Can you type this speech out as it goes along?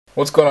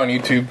What's going on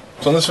YouTube?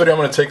 So in this video I'm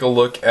going to take a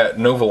look at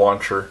Nova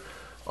Launcher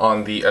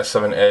on the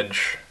S7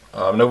 Edge.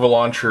 Nova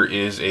Launcher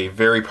is a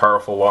very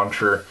powerful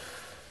launcher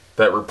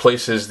that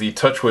replaces the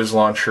TouchWiz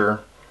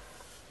launcher,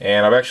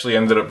 and I've actually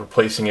ended up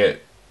replacing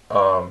it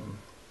on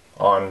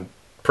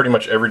pretty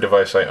much every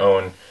device I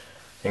own,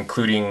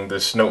 including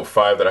this Note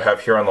 5 that I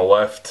have here on the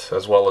left,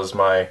 as well as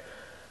my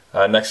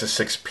Nexus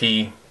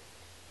 6P.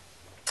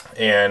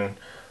 And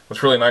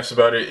what's really nice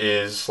about it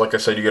is, like I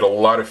said, you get a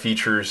lot of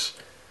features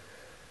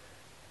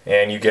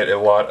and you get a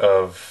lot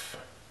of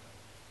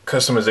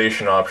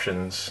customization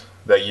options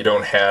that you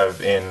don't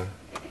have in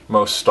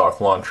most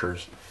stock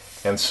launchers.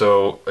 And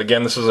so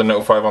again, this is a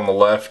Note 5 on the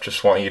left.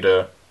 Just want you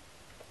to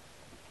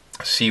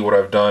see what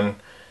I've done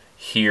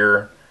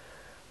here.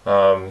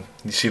 You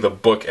see the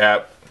book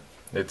app,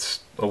 it's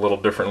a little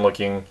different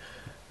looking.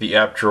 The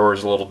app drawer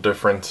is a little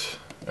different.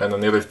 And then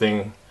the other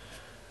thing,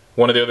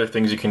 one of the other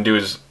things you can do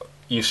is,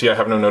 you see I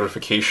have no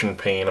notification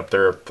pane up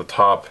there at the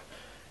top,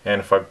 and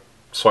if I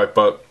swipe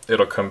up,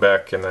 it'll come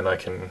back and then I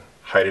can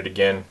hide it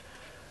again.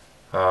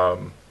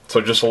 So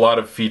just a lot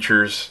of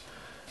features.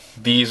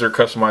 These are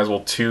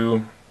customizable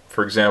too.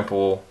 For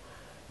example,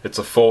 it's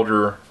a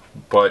folder,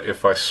 but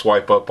if I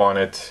swipe up on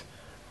it,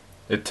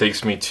 it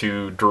takes me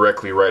to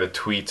directly write a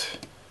tweet.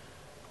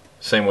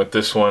 Same with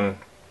this one,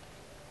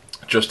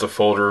 just a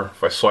folder.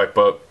 If I swipe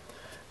up,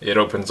 it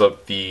opens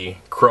up the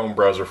Chrome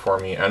browser for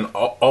me, and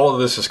all of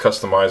this is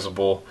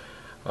customizable.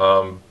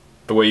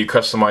 The way you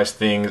customize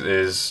things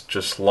is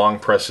just long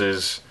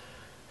presses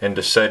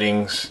into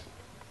settings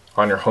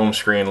on your home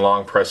screen,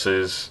 long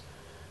presses,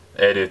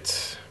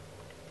 edit,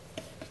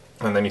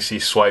 and then you see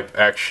swipe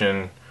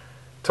action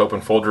to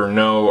open folder.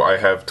 No, I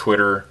have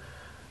Twitter.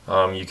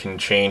 You can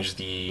change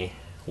the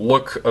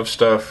look of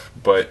stuff,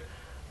 but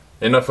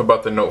enough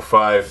about the Note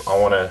 5. I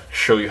want to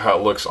show you how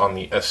it looks on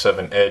the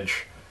S7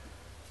 Edge,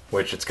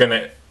 which it's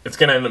gonna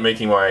end up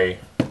making my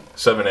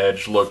 7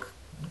 Edge look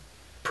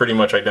pretty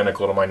much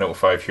identical to my Note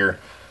 5 here.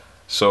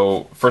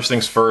 So first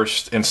things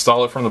first,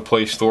 install it from the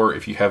Play Store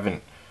if you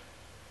haven't.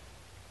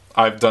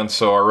 I've done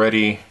so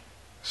already.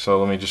 So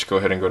let me just go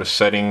ahead and go to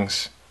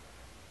settings,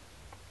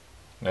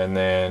 and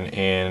then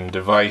in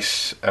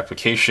device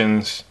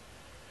applications,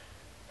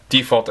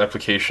 default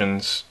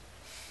applications,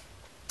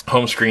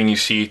 home screen, you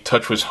see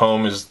TouchWiz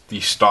Home is the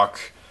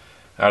stock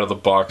out of the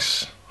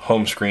box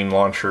home screen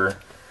launcher,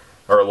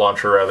 or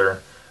launcher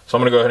rather. So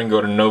I'm going to go ahead and go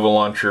to Nova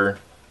Launcher.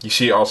 You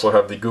see I also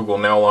have the Google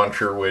Now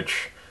Launcher,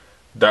 which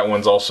that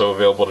one's also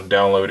available to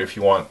download if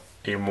you want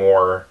a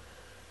more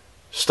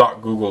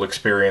stock Google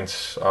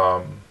experience.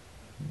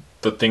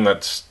 The thing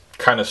that's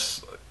kind of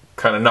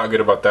not good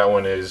about that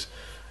one is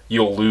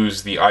you'll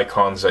lose the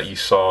icons that you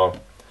saw.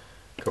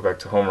 Go back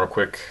to home real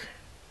quick.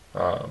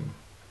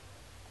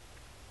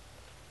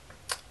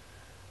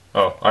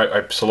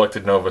 I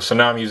selected Nova, so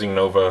now I'm using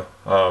Nova.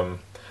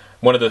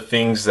 One of the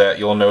things that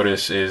you'll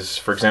notice is,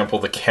 for example,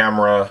 the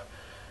camera,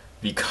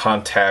 the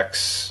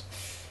contacts,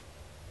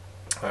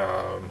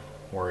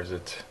 where is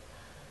it?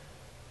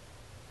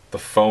 The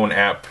phone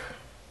app.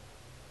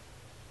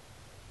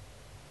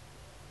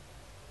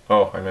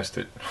 Oh, I missed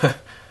it.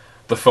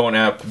 The phone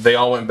app, they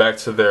all went back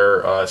to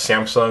their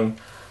Samsung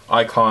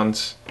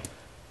icons.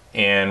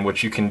 And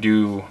what you can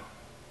do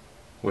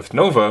with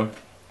Nova,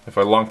 if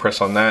I long press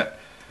on that,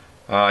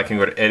 I can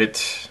go to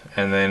edit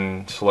and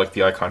then select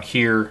the icon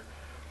here.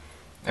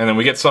 And then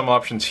we get some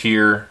options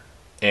here,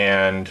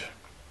 and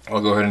I'll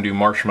go ahead and do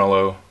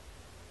marshmallow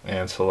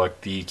and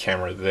select the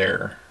camera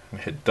there and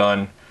hit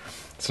done.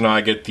 So now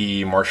I get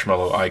the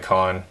marshmallow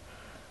icon,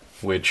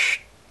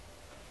 which,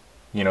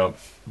 you know,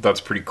 that's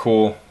pretty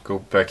cool. Go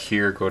back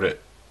here, go to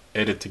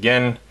edit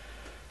again,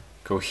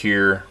 go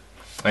here,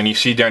 and you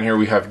see down here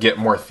we have get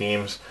more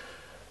themes.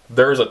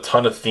 There's a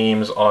ton of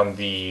themes on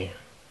the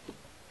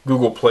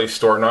Google Play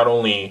Store, not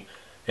only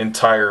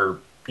entire,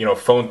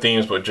 phone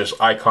themes, but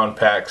just icon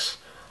packs,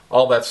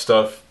 all that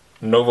stuff.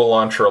 Nova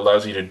Launcher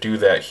allows you to do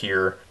that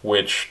here,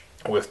 which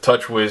with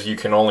TouchWiz you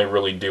can only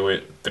really do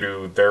it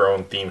through their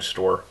own theme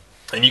store.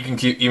 And you can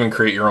even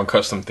create your own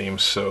custom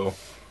themes. So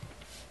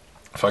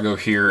if I go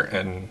here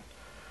and,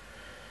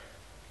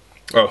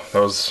 oh, that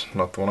was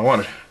not the one I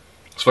wanted.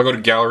 So if I go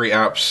to gallery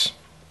apps,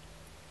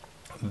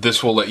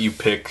 this will let you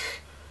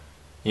pick,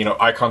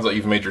 icons that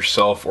you've made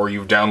yourself or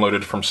you've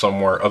downloaded from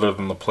somewhere other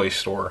than the Play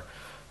Store.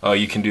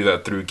 You can do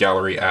that through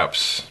gallery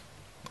apps.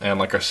 And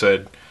like I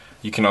said,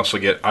 you can also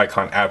get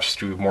icon apps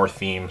through more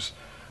themes.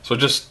 So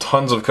just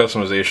tons of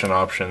customization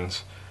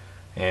options.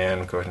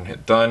 And go ahead and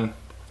hit done.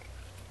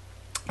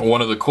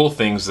 One of the cool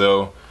things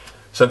though,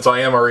 since I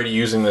am already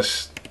using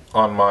this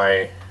on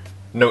my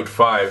Note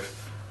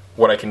 5,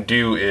 what I can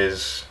do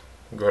is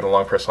go ahead and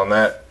long press on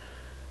that,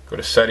 go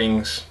to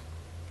settings.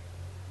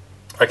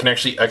 I can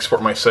actually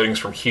export my settings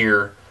from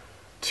here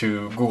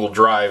to Google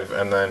Drive,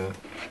 and then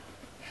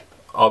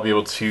I'll be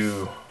able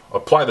to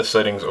apply the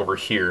settings over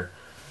here.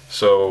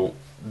 So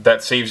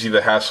that saves you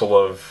the hassle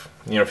of,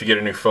 if you get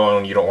a new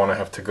phone, you don't want to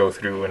have to go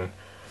through and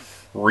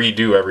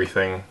redo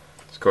everything.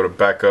 Let's go to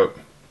backup,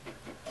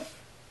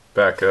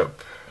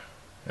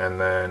 and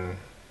then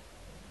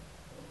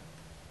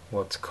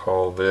let's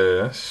call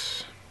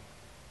this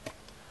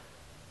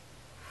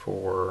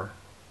for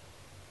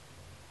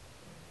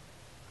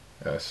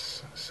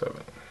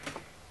S7.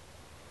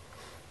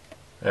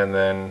 And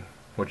then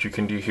what you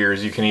can do here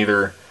is you can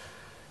either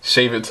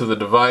save it to the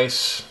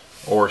device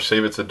or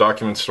save it to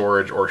document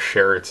storage or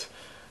share it.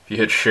 If you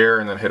hit share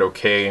and then hit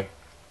OK,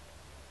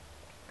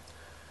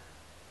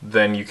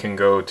 then you can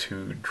go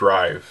to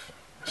drive.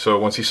 So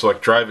once you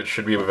select drive, it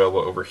should be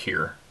available over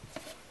here.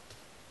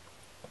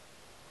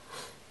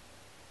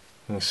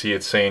 You can see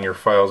it's saying your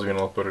files are being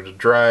uploaded to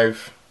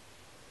drive.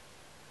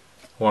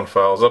 One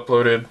file is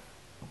uploaded.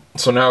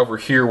 So now over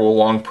here we'll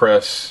long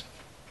press,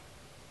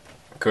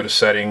 go to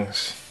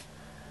settings,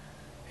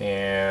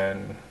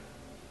 and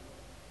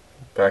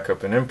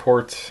backup and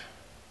import.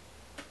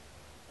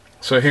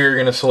 So here you're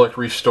going to select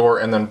restore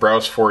and then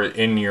browse for it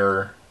in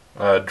your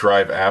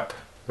Drive app.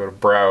 Go to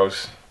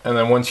browse, and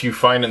then once you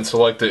find it and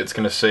select it, it's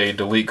going to say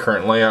delete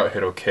current layout,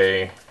 hit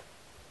OK.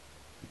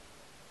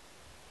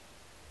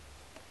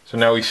 So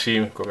now we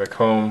see, go back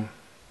home,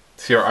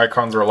 see our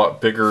icons are a lot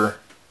bigger.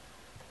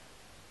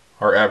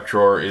 Our app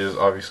drawer is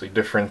obviously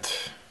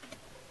different.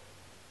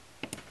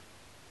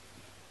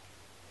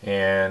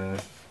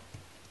 And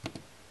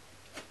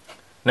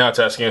now it's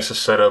asking us to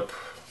set up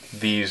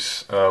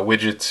these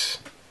widgets.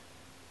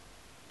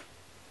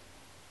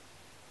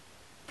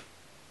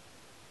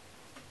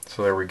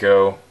 So there we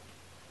go.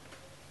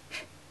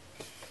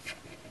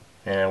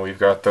 And we've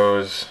got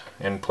those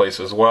in place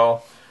as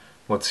well.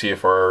 Let's see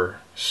if our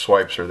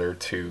swipes are there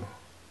too.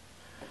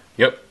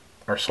 Yep,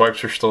 our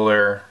swipes are still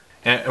there.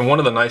 And one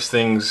of the nice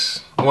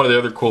things, one of the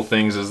other cool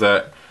things is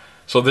that,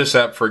 so this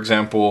app, for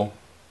example,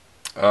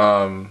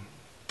 the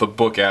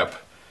book app,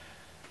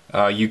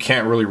 you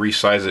can't really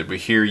resize it, but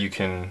here you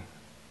can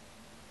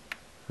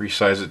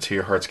resize it to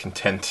your heart's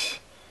content.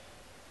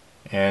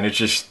 And it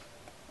just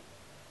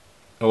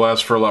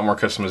allows for a lot more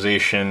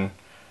customization.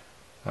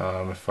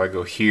 If I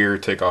go here,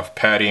 take off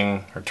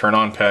padding, or turn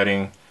on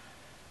padding,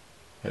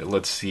 it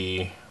lets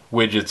the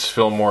widgets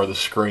fill more of the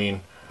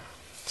screen.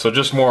 So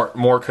just more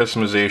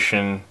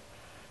customization,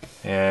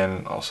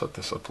 and I'll set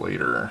this up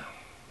later.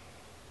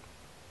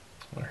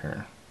 Right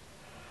here.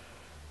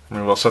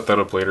 Maybe I'll set that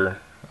up later.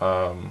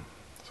 So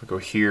go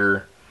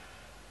here,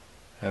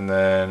 and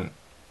then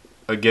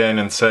again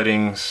in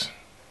settings.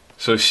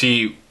 So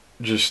see,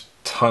 just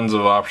tons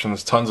of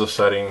options, tons of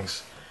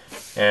settings,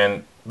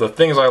 and the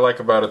things I like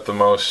about it the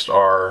most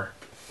are,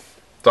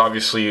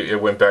 obviously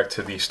it went back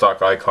to the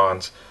stock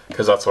icons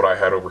because that's what I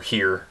had over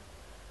here,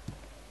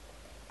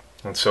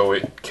 and so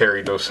it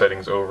carried those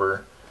settings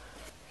over.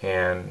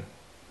 And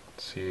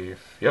let's see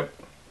if, yep,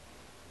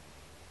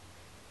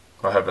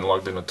 I haven't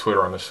logged into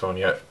Twitter on this phone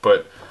yet,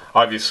 but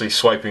obviously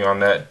swiping on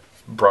that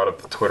brought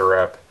up the Twitter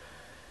app.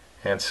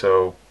 And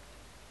so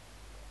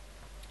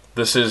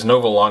this is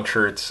Nova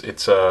Launcher.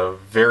 It's a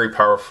very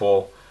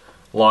powerful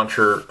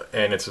launcher,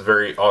 and it's a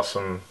very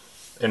awesome,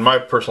 in my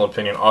personal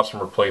opinion, awesome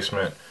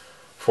replacement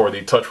for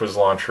the TouchWiz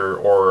launcher,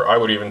 or I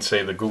would even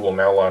say the Google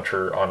Now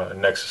launcher on a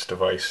Nexus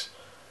device.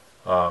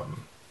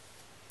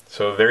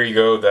 So there you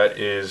go. That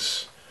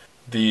is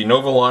the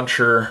Nova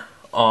launcher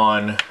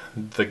on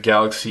the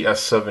Galaxy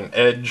S7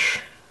 Edge.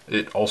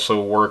 It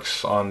also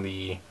works on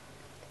the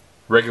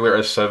regular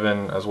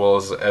S7 as well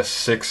as the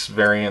S6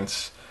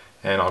 variants,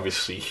 and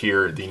obviously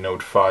here the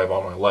Note 5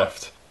 on my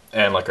left.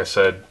 And like I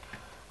said,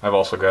 I've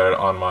also got it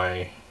on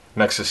my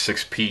Nexus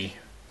 6P.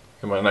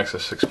 Got my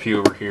Nexus 6P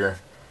over here.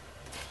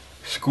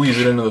 Squeeze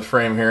it into the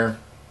frame here.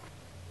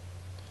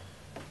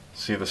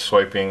 See the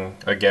swiping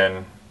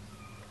again.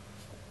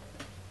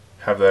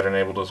 Have that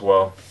enabled as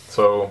well.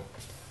 So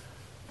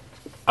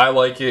I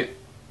like it.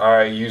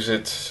 I use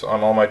it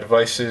on all my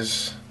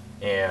devices,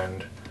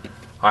 and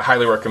I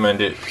highly recommend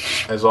it.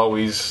 As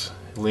always,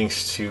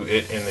 links to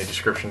it in the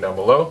description down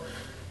below.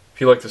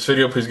 If you like this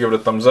video, please give it a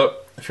thumbs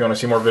up. If you want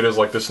to see more videos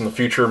like this in the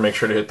future, make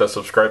sure to hit that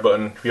subscribe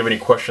button. If you have any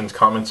questions,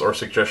 comments, or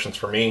suggestions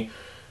for me,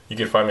 you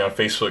can find me on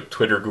Facebook,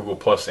 Twitter, Google+,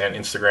 and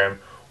Instagram,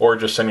 or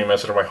just send me a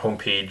message on my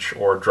homepage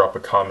or drop a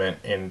comment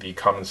in the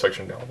comment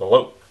section down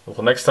below.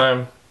 Until next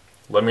time,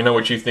 let me know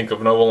what you think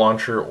of Nova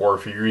Launcher, or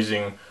if you're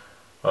using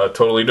a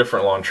totally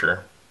different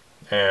launcher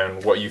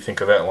and what you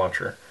think of that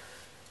launcher.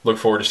 Look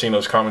forward to seeing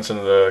those comments in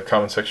the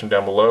comment section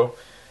down below.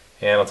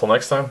 And until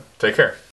next time, take care.